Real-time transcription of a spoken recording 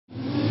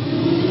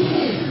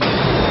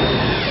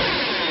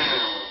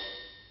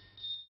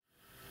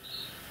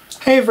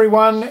Hey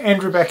everyone,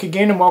 Andrew back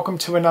again and welcome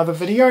to another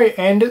video,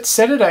 and it's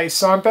Saturday,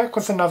 so I'm back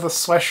with another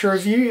slasher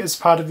review as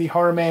part of the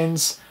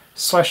TheHORROrmans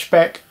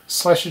Slashback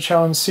Slasher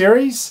Challenge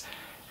series,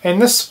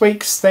 and this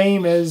week's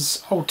theme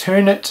is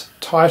alternate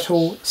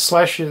title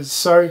slashers.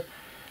 So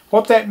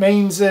what that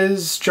means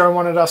is Joe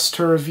wanted us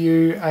to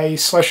review a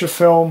slasher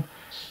film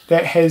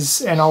that has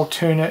an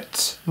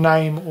alternate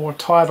name or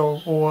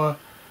title, or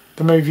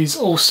the movie's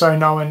also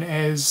known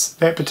as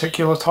that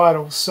particular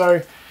title.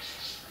 So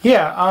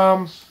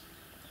yeah,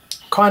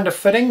 kind of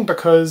fitting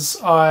because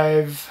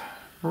I've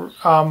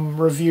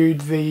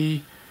reviewed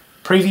the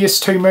previous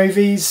two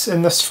movies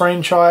in this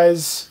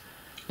franchise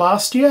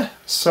last year,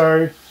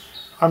 so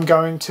I'm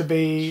going to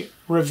be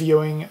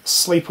reviewing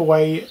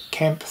Sleepaway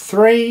Camp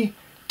 3,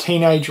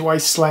 Teenage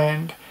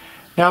Wasteland.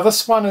 Now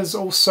this one is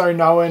also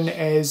known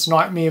as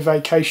Nightmare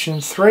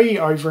Vacation 3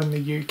 over in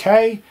the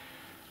UK,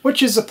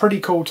 which is a pretty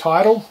cool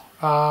title.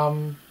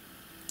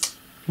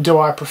 Do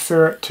I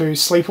prefer it to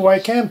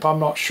Sleepaway Camp?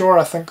 I'm not sure.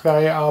 I think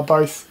they are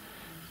both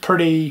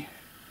pretty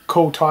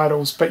cool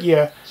titles, but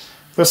yeah,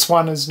 this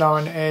one is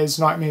known as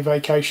Nightmare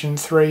Vacation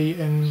 3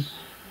 in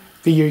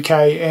the UK,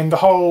 and the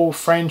whole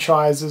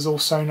franchise is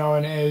also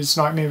known as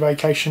Nightmare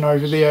Vacation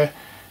over there,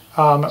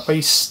 at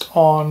least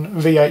on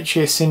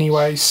VHS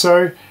anyway.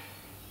 So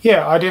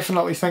yeah, I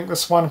definitely think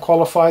this one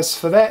qualifies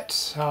for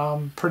that.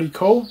 Pretty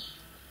cool.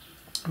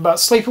 But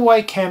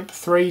Sleepaway Camp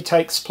 3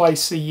 takes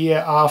place a year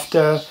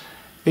after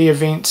the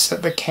events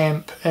at the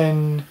camp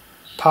in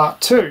part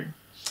 2.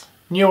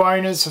 New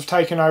owners have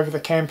taken over the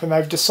camp and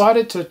they've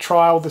decided to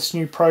trial this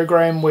new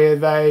program where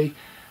they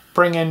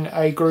bring in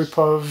a group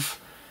of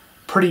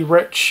pretty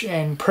rich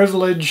and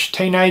privileged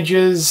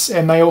teenagers,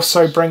 and they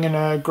also bring in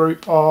a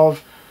group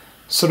of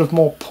sort of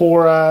more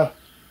poorer,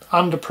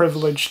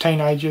 underprivileged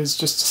teenagers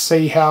just to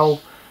see how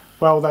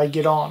well they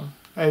get on,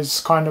 as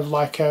kind of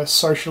like a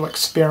social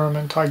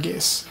experiment, I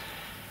guess.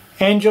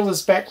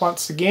 Angela's back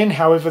once again,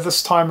 however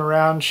this time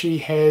around she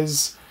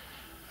has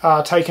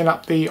taken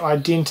up the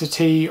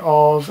identity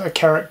of a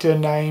character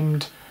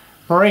named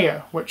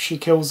Maria, which she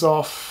kills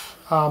off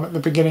at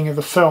the beginning of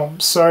the film.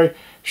 So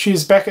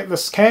she's back at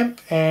this camp,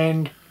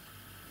 and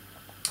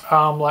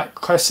like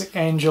classic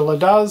Angela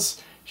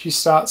does, she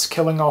starts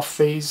killing off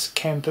these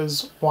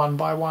campers one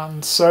by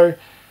one. So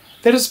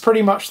that is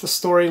pretty much the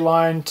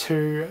storyline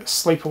to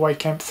Sleepaway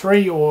Camp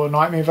 3 or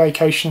Nightmare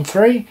Vacation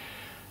 3.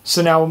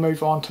 So now we'll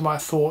move on to my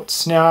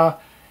thoughts. Now,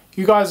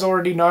 you guys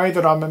already know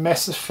that I'm a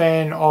massive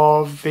fan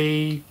of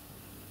the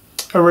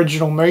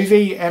original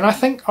movie, and I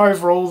think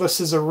overall this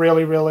is a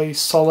really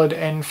solid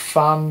and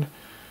fun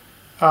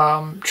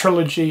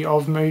trilogy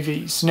of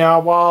movies. Now,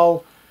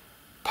 while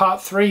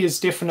part 3 is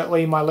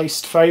definitely my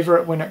least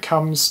favourite when it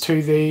comes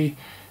to the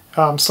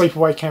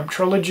Sleepaway Camp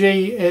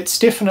trilogy, it's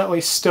definitely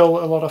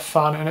still a lot of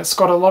fun, and it's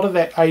got a lot of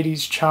that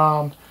 80s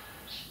charm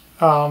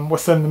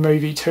within the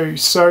movie too.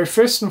 So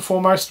first and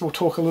foremost, we'll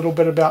talk a little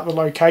bit about the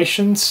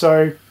location.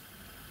 So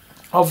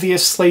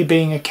obviously,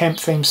 being a camp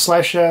themed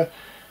slasher,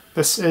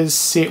 this is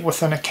set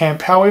within a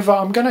camp. However,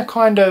 I'm going to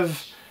kind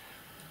of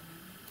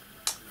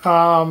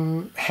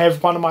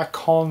have one of my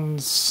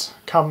cons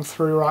come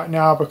through right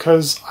now,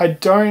 because I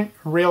don't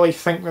really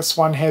think this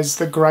one has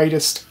the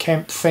greatest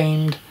camp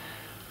themed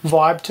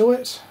vibe to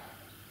it,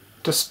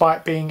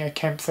 despite being a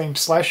camp themed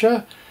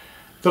slasher.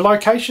 The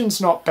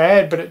location's not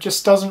bad, but it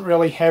just doesn't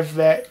really have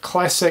that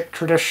classic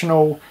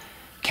traditional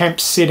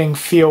camp setting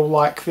feel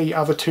like the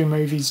other two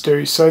movies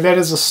do. So that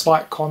is a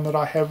slight con that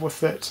I have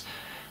with it.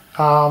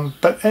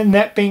 But in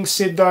that being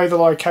said though, the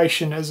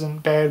location isn't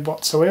bad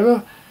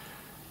whatsoever.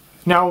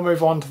 Now we'll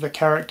move on to the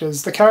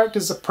characters. The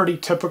characters are pretty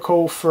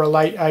typical for a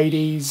late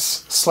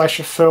 80s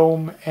slasher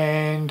film,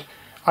 and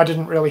I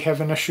didn't really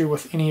have an issue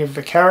with any of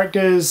the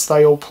characters.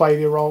 They all play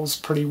their roles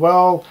pretty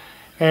well,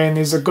 and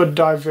there's a good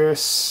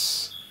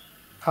diverse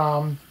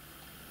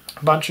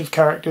bunch of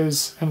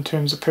characters in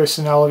terms of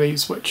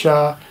personalities, which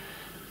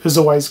is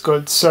always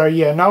good. So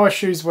yeah, no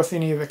issues with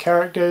any of the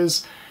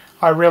characters.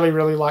 I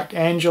really liked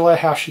Angela,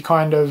 how she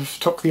kind of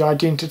took the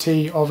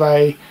identity of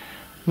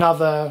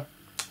another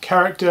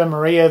character,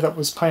 Maria, that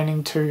was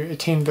planning to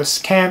attend this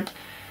camp.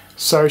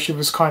 So she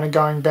was kind of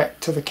going back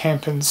to the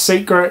camp in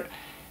secret.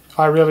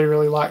 I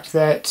really liked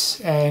that,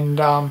 and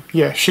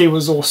yeah, she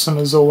was awesome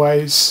as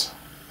always.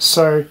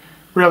 So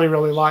really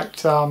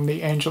liked the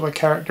Angela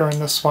character in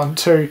this one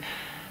too.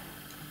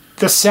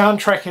 The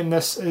soundtrack in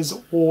this is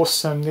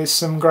awesome. There's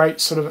some great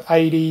sort of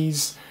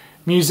 80s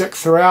music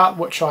throughout,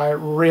 which I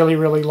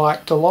really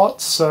liked a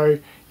lot. So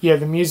yeah,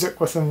 the music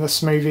within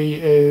this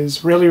movie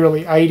is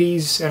really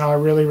 80s, and I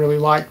really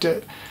liked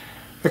it.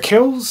 The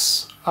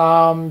kills,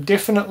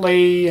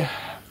 definitely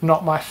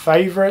not my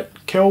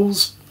favourite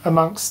kills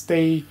amongst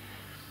the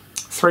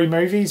three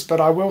movies,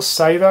 but I will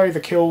say though, the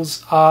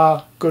kills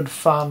are good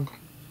fun.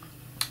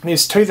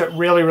 There's two that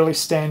really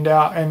stand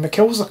out, and the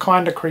kills are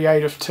kind of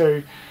creative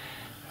too.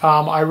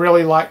 I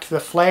really liked the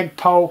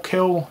flagpole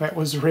kill. That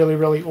was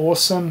really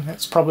awesome.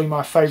 That's probably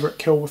my favourite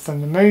kill within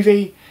the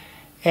movie.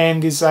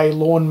 And there's a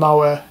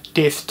lawnmower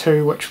death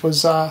too, which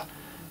was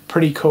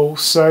pretty cool.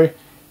 So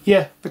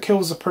yeah, the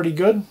kills are pretty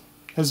good.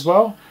 as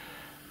well.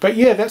 But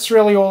yeah, that's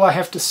really all I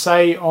have to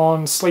say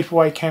on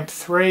Sleepaway Camp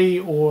 3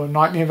 or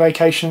Nightmare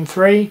Vacation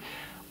 3.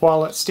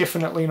 While it's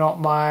definitely not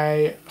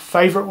my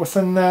favourite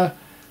within the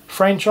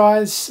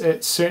franchise,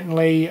 it's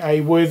certainly a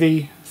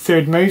worthy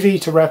third movie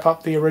to wrap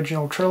up the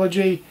original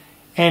trilogy,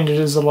 and it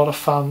is a lot of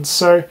fun.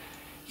 So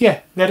yeah,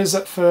 that is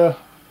it for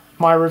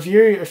my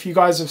review. If you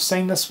guys have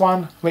seen this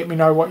one, let me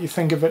know what you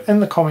think of it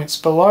in the comments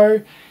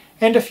below.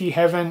 And if you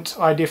haven't,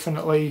 I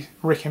definitely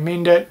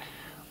recommend it.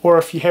 Or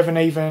if you haven't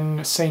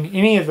even seen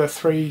any of the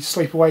 3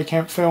 Sleepaway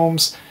Camp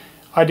films,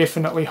 I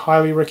definitely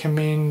highly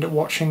recommend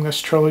watching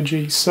this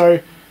trilogy. So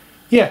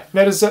yeah,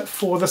 that is it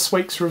for this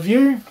week's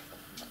review.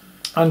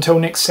 Until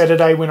next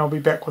Saturday when I'll be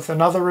back with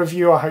another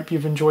review, I hope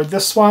you've enjoyed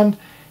this one,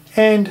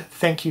 and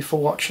thank you for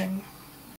watching.